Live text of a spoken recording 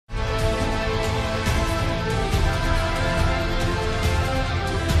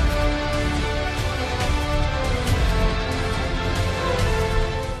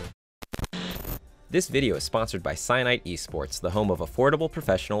This video is sponsored by Cyanide Esports, the home of affordable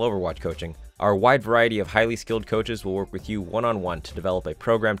professional Overwatch coaching. Our wide variety of highly skilled coaches will work with you one-on-one to develop a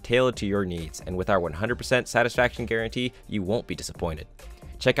program tailored to your needs, and with our 100% satisfaction guarantee, you won't be disappointed.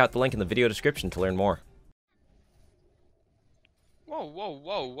 Check out the link in the video description to learn more. Whoa, whoa,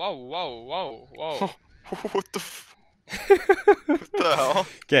 whoa, whoa, whoa, whoa, whoa. What the hell?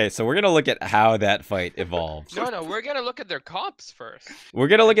 Okay, so we're gonna look at how that fight evolved. No, we're gonna look at their comps first. We're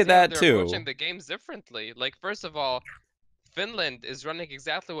gonna look at See how that they're too. approaching the games differently. Like, first of all, Finland is running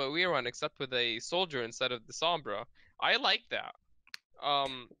exactly what we run, except with a soldier instead of the Sombra. I like that.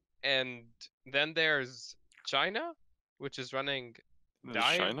 And then there's China, which is running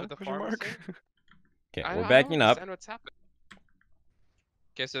Dive with the pharmacy. Okay, I we're don't backing up. understand what's happening.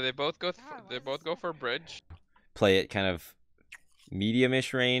 Okay, so they both go. They both go for bridge. Play it kind of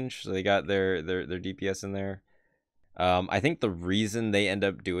medium-ish range, so they got their DPS in there. I think the reason they end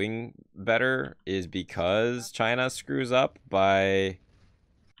up doing better is because China screws up by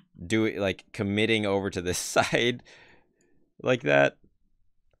committing over to this side like that.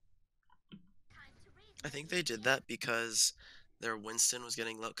 I think they did that because their Winston was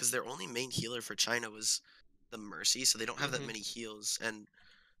getting low, because their only main healer for China was the Mercy, so they don't have that many heals, and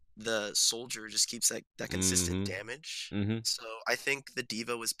the soldier just keeps that consistent damage. So I think the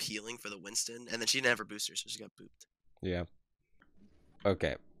D.va was peeling for the Winston, and then she didn't have her booster, so she got booped. Yeah.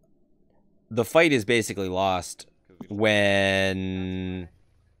 Okay. The fight is basically lost when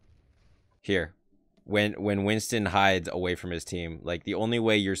Winston hides away from his team. Like, the only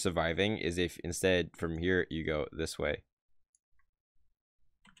way you're surviving is if instead from here you go this way.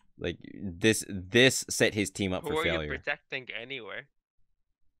 Like, this set his team up for failure. Who are you protecting anyway?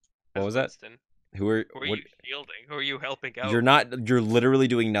 What was that? Who are you shielding? Who are you helping out? You're literally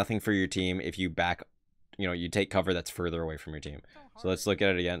doing nothing for your team if you back, you take cover that's further away from your team. So let's look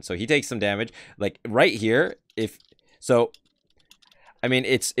at it again. So he takes some damage. Like right here, I mean,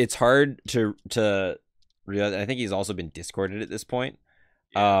 it's hard to realize. I think he's also been discorded at this point.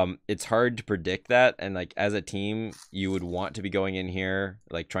 Yeah. It's hard to predict that, and like as a team, you would want to be going in here,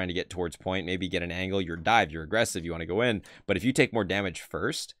 like trying to get towards point, maybe get an angle. You're aggressive, you want to go in, but if you take more damage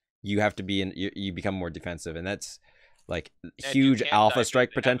first, you have to be in. You become more defensive, and that's like huge alpha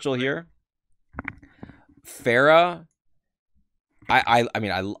strike potential here. Pharah, I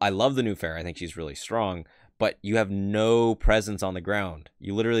mean, I love the new Pharah. I think she's really strong, but you have no presence on the ground.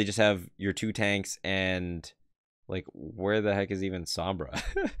 You literally just have your two tanks and like, where the heck is even Sombra?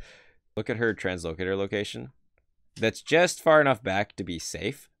 Look at her translocator location. That's just far enough back to be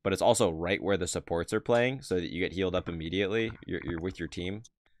safe, but it's also right where the supports are playing, so that you get healed up immediately. You're with your team.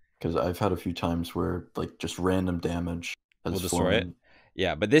 Because I've had a few times where like just random damage will destroy it.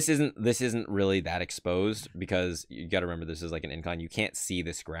 Yeah, but this isn't really that exposed, because you got to remember this is like an incline. You can't see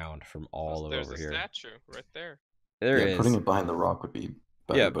this ground from all over here. There's a statue right there. There is. Putting it behind the rock would be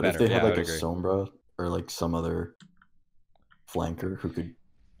better. Yeah, but better. If they had like a agree. Sombra or like some other flanker who could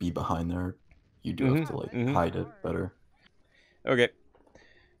be behind there, you do have to like hide it better. Okay.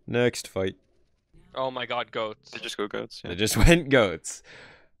 Next fight. Oh my god, goats. They just go goats. Yeah. They just went goats.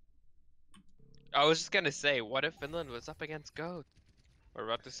 I was just gonna say, what if Finland was up against goats? We're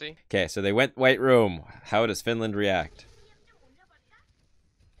about to see. Okay, so they went white room. How does Finland react?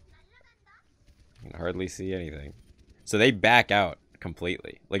 You can hardly see anything. So they back out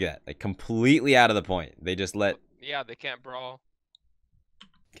completely. Look at that. Like, completely out of the point. They just let... Yeah, they can't brawl.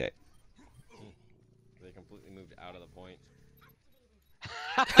 Okay. They completely moved out of the point.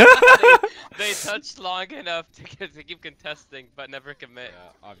 they touched long enough to keep contesting, but never commit. Yeah,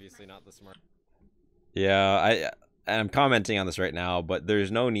 obviously not the smart... Yeah, I'm commenting on this right now, but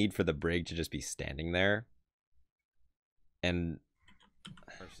there's no need for the brig to just be standing there. And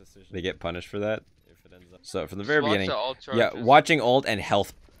they get punished for that. So from the very beginning, yeah, watching ult and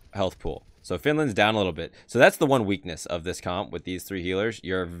health pool. So Finland's down a little bit. So that's the one weakness of this comp with these three healers.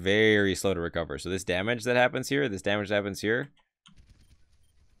 You're very slow to recover. So this damage that happens here,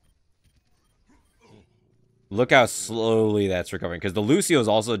 look how slowly that's recovering, because the Lucio's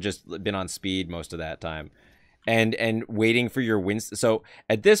also just been on speed most of that time, and waiting for your wins. So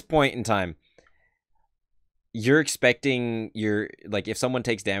at this point in time, you're expecting if someone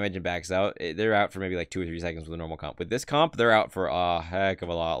takes damage and backs out, they're out for maybe like 2 or 3 seconds with a normal comp. With this comp, they're out for a heck of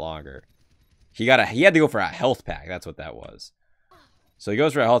a lot longer. He had to go for a health pack. That's what that was. So he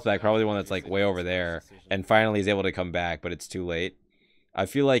goes for a health pack, probably one that's like way over there, and finally he's able to come back, but it's too late. I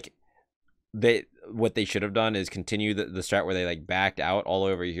feel like what they should have done is continue the strat where they like backed out all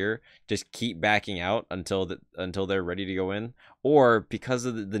over here. Just keep backing out until they're ready to go in. Or because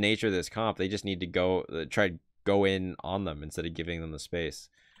of the nature of this comp, they just need to go in on them instead of giving them the space.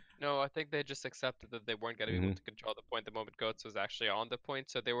 No, I think they just accepted that they weren't going to be able to control the point the moment Goats was actually on the point,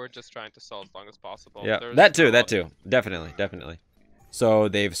 so they were just trying to stall as long as possible. Yeah, There's that too, no that other- too. Definitely. So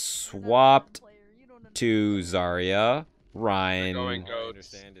they've swapped to Zarya, Ryan. going All I Goats.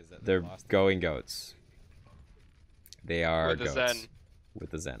 understand is that they're going Goats. They are With the Goats. Zen.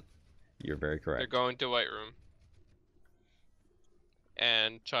 With the Zen. You're very correct. They're going to White Room.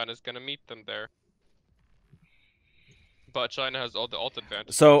 And China's going to meet them there. But China has all the ult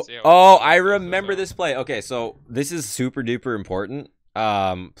advantage. So, I remember this play. Okay, so this is super duper important.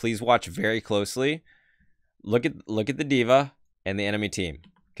 Please watch very closely. Look at the d.va and the enemy team.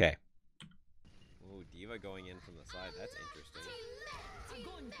 Okay. Oh, d.va going in from the side. That's interesting.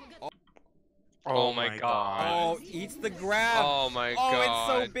 Oh my god. Oh, eats the grab. Oh my Oh,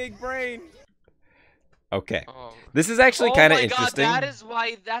 god. it's so big brain. Okay. Oh. This is actually kind of Oh my god,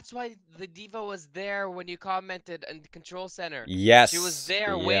 interesting. that's why the d.va was there when you commented in the control center. Yes. She was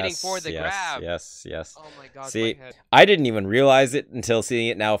there waiting for the grab. Yes. Oh my god, See, my head. I didn't even realize it until seeing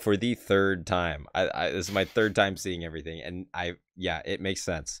it now for the third time. This is my third time seeing everything, and yeah, it makes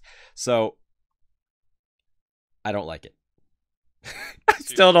sense. So I don't like it. I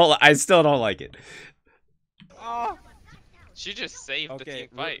still don't like it. Oh. She just saved the team Okay,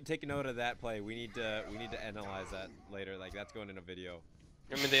 fight. take note of that play. We need to analyze that later. Like that's going in a video.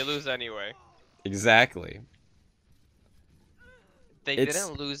 I mean, they lose anyway. Exactly. They It's-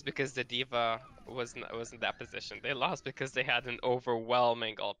 didn't lose because the d.va was in that position. They lost because they had an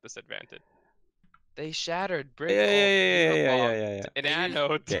overwhelming ult disadvantage. They shattered brick ult, Yeah. an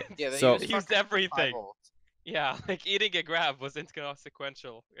anode. Okay, Yeah, they so used They used fucking everything. 5 ult. Yeah, like eating a grab was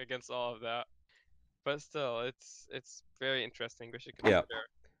inconsequential against all of that. But still, it's very interesting. We should Yeah. consider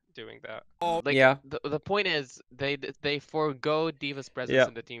doing that. Like, yeah. the point is, they forego d.va's presence Yeah.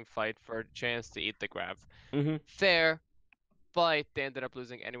 in the team fight for a chance to eat the grab. Mm-hmm. Fair, but they ended up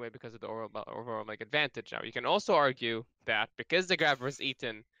losing anyway because of the overall advantage. Now you can also argue that because the grab was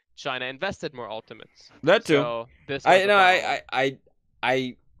eaten, China invested more ultimates. That too. So this was the final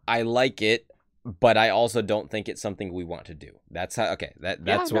one. I like it, but I also don't think it's something we want to do. That's how. Okay,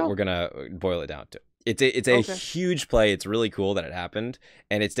 that's what no. we're gonna boil it down to. It's a Okay. huge play. It's really cool that it happened,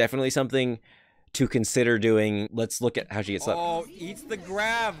 and it's definitely something to consider doing. Let's look at how she gets up. Oh, eats the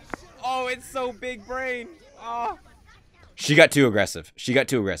grab. Oh, it's so big brain. Oh. She got too aggressive.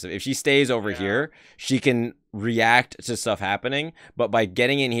 If she stays over here, she can react to stuff happening. But by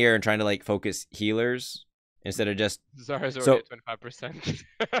getting in here and trying to like focus healers instead of just Zara's already at 25%.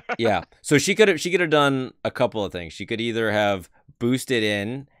 yeah. So she could have done a couple of things. She could either have boosted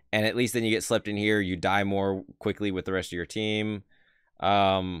in, and at least then you get slipped in here. You die more quickly with the rest of your team.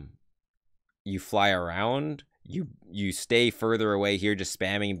 You fly around. You stay further away here, just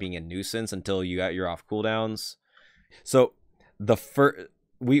spamming, being a nuisance until you got your off cooldowns. So the first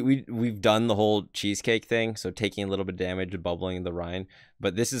we've done the whole cheesecake thing. So taking a little bit of damage, bubbling the Rhine.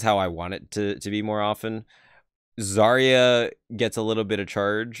 But this is how I want it to be more often. Zarya gets a little bit of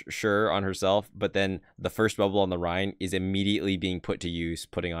charge, sure, on herself, but then the first bubble on the Rhine is immediately being put to use,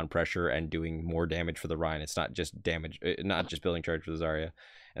 putting on pressure and doing more damage for the Rhine. It's not just damage, not just building charge for the Zarya,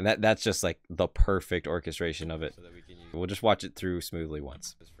 and that's just like the perfect orchestration of it. So that we can use. We'll just watch it through smoothly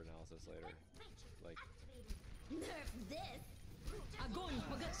once. Just for analysis later. Like.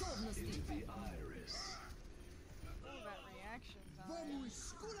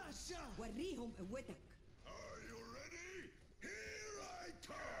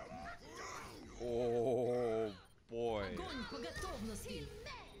 Oh boy.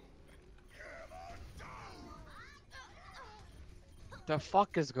 The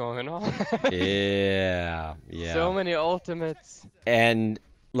fuck is going on? Yeah. So many ultimates. And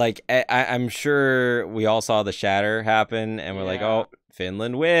like I'm sure we all saw the shatter happen, and we're like, Yeah. oh,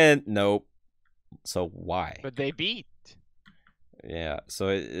 Finland win. Nope. So why? But they beat. Yeah, so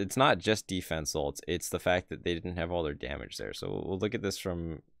it's not just defense ults, it's the fact that they didn't have all their damage there. So we'll look at this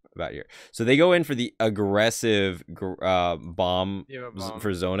from about here. So they go in for the aggressive bomb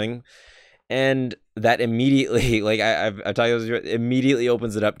for zoning, and that immediately, like I've talked about this, immediately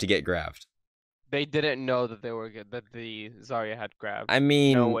opens it up to get grabbed. They didn't know that they were good, that the Zarya had grabbed. I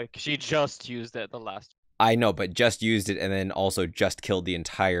mean, No way. She just used it the last. I know, but just used it and then also just killed the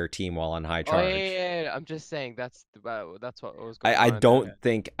entire team while on high charge. Oh yeah. I'm just saying that's what was going on. I in don't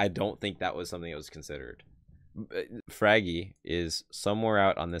there. think that was something that was considered. Fraggy is somewhere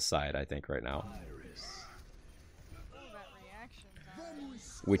out on this side, I think, right now.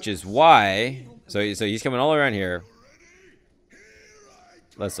 Which is why, so he's coming all around here.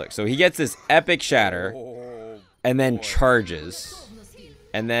 Let's look. So he gets this epic shatter, and then charges,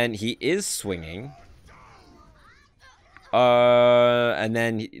 and then he is swinging. And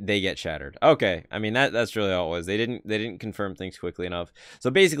then they get shattered. Okay, I mean that's really all it was. They didn't confirm things quickly enough. So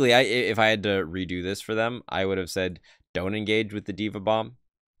basically, if I had to redo this for them, I would have said don't engage with the D.Va bomb.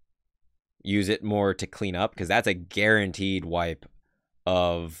 Use it more to clean up because that's a guaranteed wipe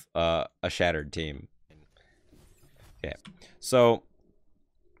of a shattered team. Okay, so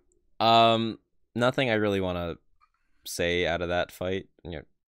nothing I really want to say out of that fight.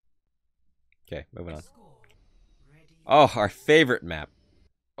 Okay, moving on. Oh, our favorite map.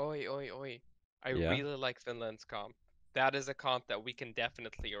 Oi, oi, oi. I Yeah. really like Finland's comp. That is a comp that we can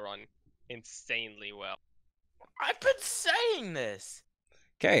definitely run insanely well. I've been saying this.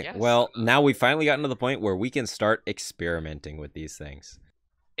 Okay, Yes. well, now we've finally gotten to the point where we can start experimenting with these things.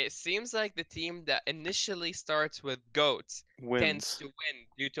 It seems like the team that initially starts with goats tends Wins. to win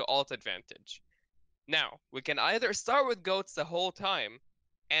due to ult advantage. Now, we can either start with goats the whole time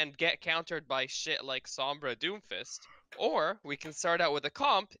and get countered by shit like Sombra Doomfist, or we can start out with a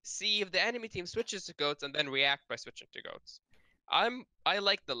comp, see if the enemy team switches to goats, and then react by switching to goats. I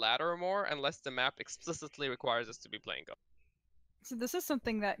like the latter more, unless the map explicitly requires us to be playing goats. So this is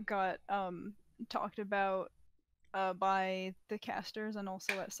something that got talked about by the casters and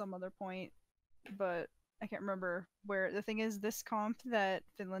also at some other point, but I can't remember where. The thing is, this comp that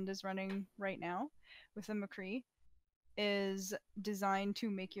Finland is running right now with the McCree is designed to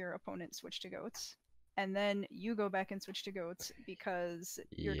make your opponent switch to goats, and then you go back and switch to goats because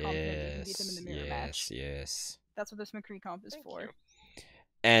you're confident that you can beat them in the mirror match. Yes. That's what this McCree comp is Thank for. you.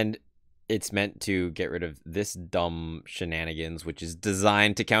 And it's meant to get rid of this dumb shenanigans, which is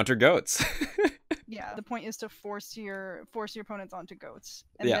designed to counter goats. Yeah, the point is to force your opponents onto goats,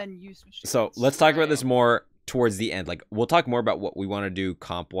 and Yeah. then you switch to So goats. let's talk about this Right. more towards the end. Like, we'll talk more about what we want to do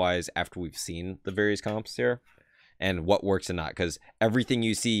comp-wise after we've seen the various comps here and what works and not, because everything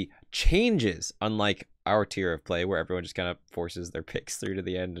you see changes, unlike our tier of play where everyone just kind of forces their picks through to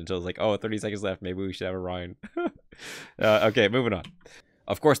the end until it's like, oh, 30 seconds left, maybe we should have a Ryan. Okay, moving on.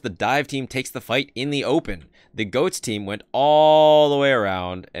 Of course, the dive team takes the fight in the open. The goats team went all the way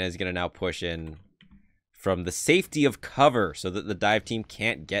around and is going to now push in from the safety of cover so that the dive team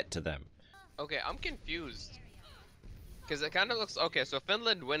can't get to them. Okay, I'm confused. Because it kind of looks... Okay, so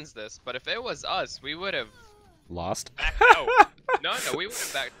Finland wins this, but if it was us, we would have Lost? backed out. No, we would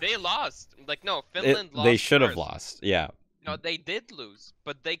have backed... They lost. Like, no, Finland lost They should have first. lost, yeah. No, they did lose,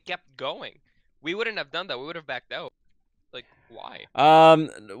 but they kept going. We wouldn't have done that. We would have backed out. Like, why?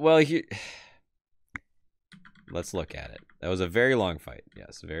 Well, let's look at it. That was a very long fight.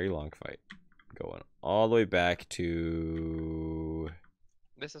 Yes, very long fight. Going all the way back to...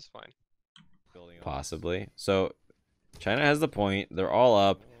 This is fine. Possibly. So, China has the point. They're all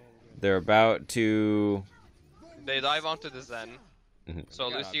up. They're about to... They dive onto the Zen. Mhm. So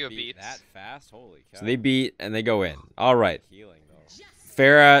Lucio beats. fast? Holy cow. So they beat and they go in. All right.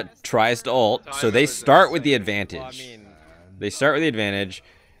 Farah tries to ult, so they start with the advantage. They start with the advantage.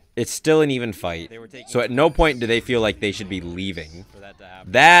 It's still an even fight. So at no point do they feel like they should be leaving.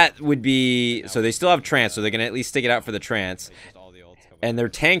 That would be... So they still have trance, so they're going to at least stick it out for the trance. And their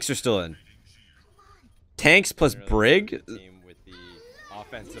tanks are still in. Tanks plus Brig?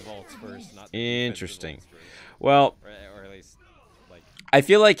 Interesting. Well, I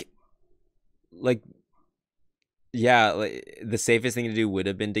feel like yeah, the safest thing to do would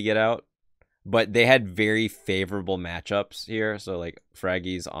have been to get out, but they had very favorable matchups here. So like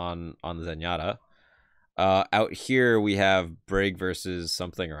Fraggy's on the Zenyatta. Out here we have Brig versus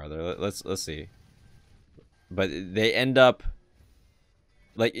something or other. Let's see. But they end up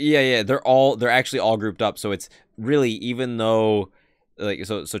like yeah, they're actually all grouped up. So it's really, even though like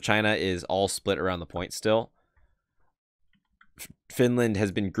so China is all split around the point still. Finland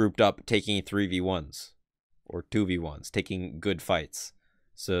has been grouped up taking 3v1s or 2v1s, taking good fights.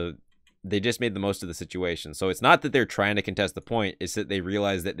 So they just made the most of the situation. So it's not that they're trying to contest the point, it's that they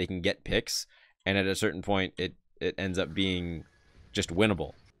realize that they can get picks, and at a certain point it ends up being just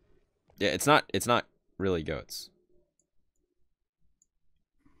winnable. Yeah, it's not really goats.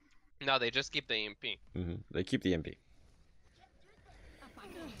 No, they just keep the EMP. They keep the MP.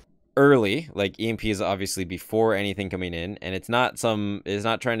 Early, like EMP is obviously before anything coming in, and it's not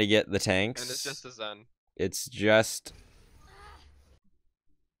trying to get the tanks. And it's just a Zen. It's just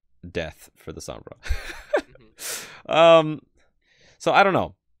death for the Sombra. So I don't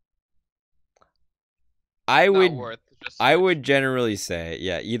know. I would generally say,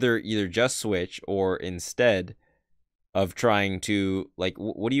 yeah, either just switch, or instead of trying to, like,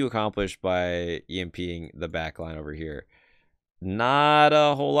 what do you accomplish by EMPing the backline over here? Not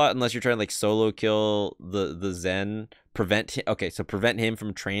a whole lot, unless you're trying to like solo kill the Zen, prevent him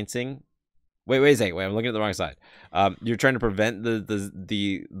from trancing Wait a second. Wait, I'm looking at the wrong side. You're trying to prevent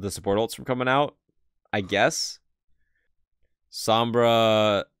the support ults from coming out, I guess.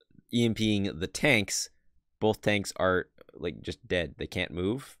 Sombra EMPing the tanks. Both tanks are like just dead. They can't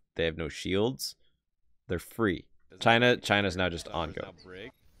move. They have no shields. They're free. China's now just on go.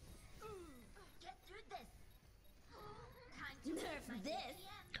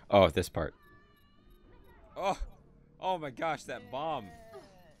 Oh, this part. Oh my gosh, that bomb.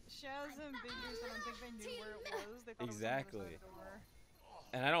 Shaz and Big Goose, I don't think they knew where it was. They thought Exactly. it was on the other side of the door.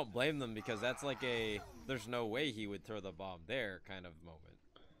 And I don't blame them because that's like a there's no way he would throw the bomb there kind of moment.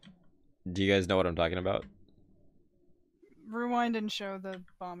 Do you guys know what I'm talking about? Rewind and show the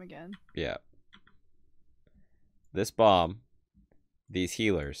bomb again. Yeah. This bomb, these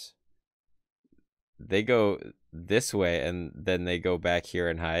healers, they go this way and then they go back here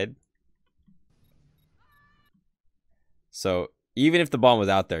and hide. So even if the bomb was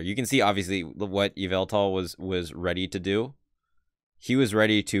out there, you can see obviously what Yveltal was ready to do. He was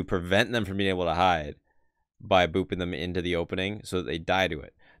ready to prevent them from being able to hide by booping them into the opening so that they die to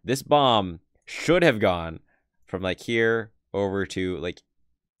it. This bomb should have gone from like here over to like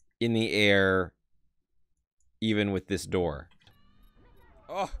in the air, even with this door.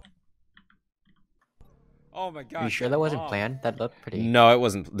 Oh my gosh. Are you sure that wasn't planned? That looked pretty. No, it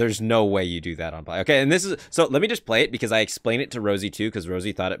wasn't. There's no way you do that on play. Okay, and this is so. Let me just play it because I explained it to Rosie too, because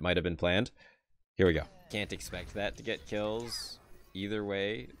Rosie thought it might have been planned. Here we go. Can't expect that to get kills either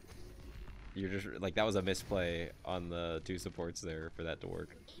way. You're just like that was a misplay on the two supports there for that to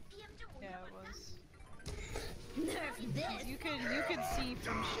work. Yeah, it was. You could see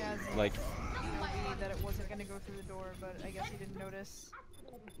from Shaz's Like POV that it wasn't gonna go through the door, but I guess he didn't notice.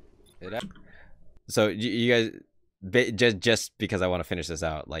 So you guys, just because I want to finish this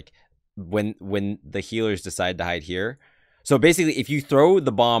out, like when the healers decide to hide here. So basically, if you throw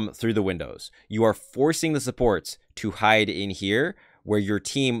the bomb through the windows, you are forcing the supports to hide in here where your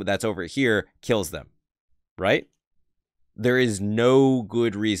team that's over here kills them, right? There is no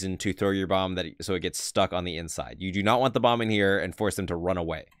good reason to throw your bomb so it gets stuck on the inside. You do not want the bomb in here and force them to run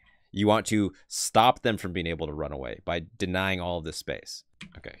away. You want to stop them from being able to run away by denying all of this space.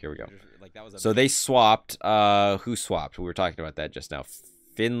 Okay, here we go. So they swapped. Who swapped? We were talking about that just now.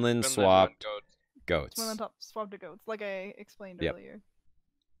 Finland swapped goats. Finland swapped to goats, like I explained Yep. earlier.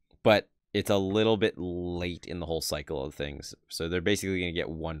 But it's a little bit late in the whole cycle of things. So they're basically going to get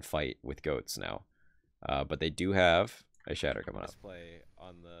one fight with goats now. But they do have a shatter coming up. Play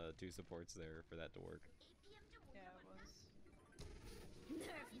on the two supports there for that to work. Yeah, it was. You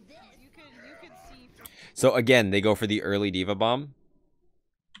could see from So again, they go for the early D.Va bomb.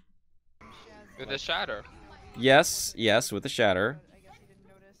 Shaz's With a shatter. Yes, with the shatter. but I guess he didn't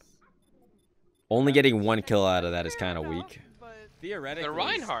notice. Only getting one kill out of that is kind of Fair enough, weak. But Theoretically, The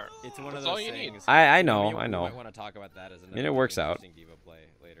Reinhardt. it's one of That's those all you need. things. I know. We might want to talk about that as And it works out. D.Va play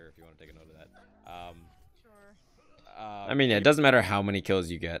later if you want to take a note of that. sure. I mean, yeah, it doesn't matter how many kills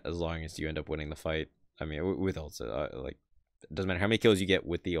you get as long as you end up winning the fight. I mean, with ults, like, it doesn't matter how many kills you get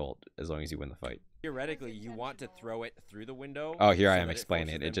with the ult as long as you win the fight. Theoretically, you want to throw it through the window. Oh, here I am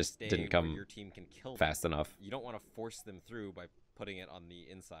explaining it. It just didn't come fast enough. You don't want to force them through by putting it on the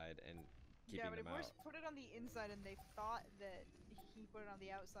inside and keeping Yeah, but them if out. we put it on the inside and they thought that he put it on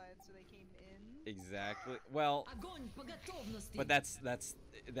the outside, so they came in. Exactly. Well, but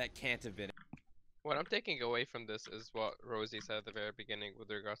that can't have been. What I'm taking away from this is what Rosie said at the very beginning with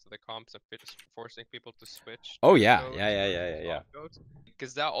regards to the comps and forcing people to switch. Oh, to yeah. goats Yeah. and goats.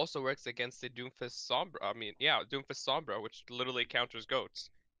 Because that also works against the Doomfist Sombra. I mean, yeah, Doomfist Sombra, which literally counters goats.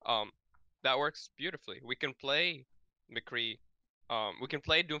 That works beautifully. We can play McCree. We can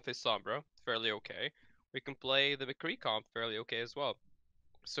play Doomfist Sombra fairly okay. We can play the McCree comp fairly okay as well.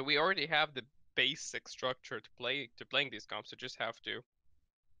 So we already have the basic structure to playing these comps. So just have to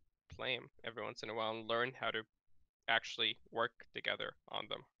play them every once in a while and learn how to actually work together on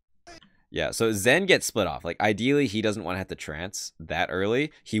them. Yeah, so Zen gets split off. Like, ideally, he doesn't want to have to trance that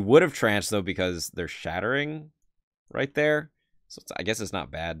early. He would have tranced, though, because they're shattering right there. So I guess it's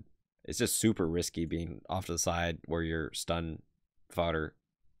not bad. It's just super risky being off to the side where you're stun fodder.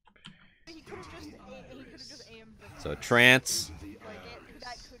 He could have just aimed the So trance.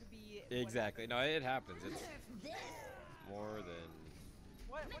 that could be what Exactly. No, it happens. It's more than...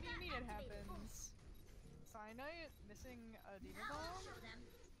 What do you mean it happens? Cyanite missing a D.va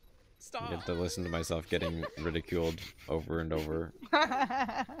bomb? I get to listen to myself getting ridiculed over and over.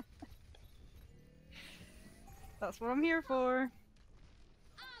 That's what I'm here for.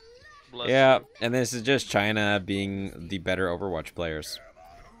 Bless Yeah, you. and this is just China being the better Overwatch players.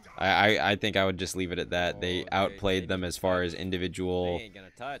 I think I would just leave it at that. They outplayed them as far as individual,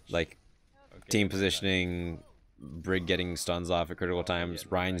 like, team positioning, Brig getting stuns off at critical times,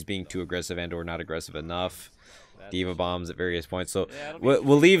 Ryan's being too aggressive and or not aggressive enough, d.va bombs at various points. So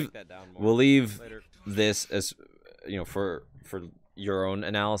we'll leave this as, you know, for your own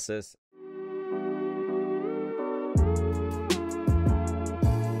analysis.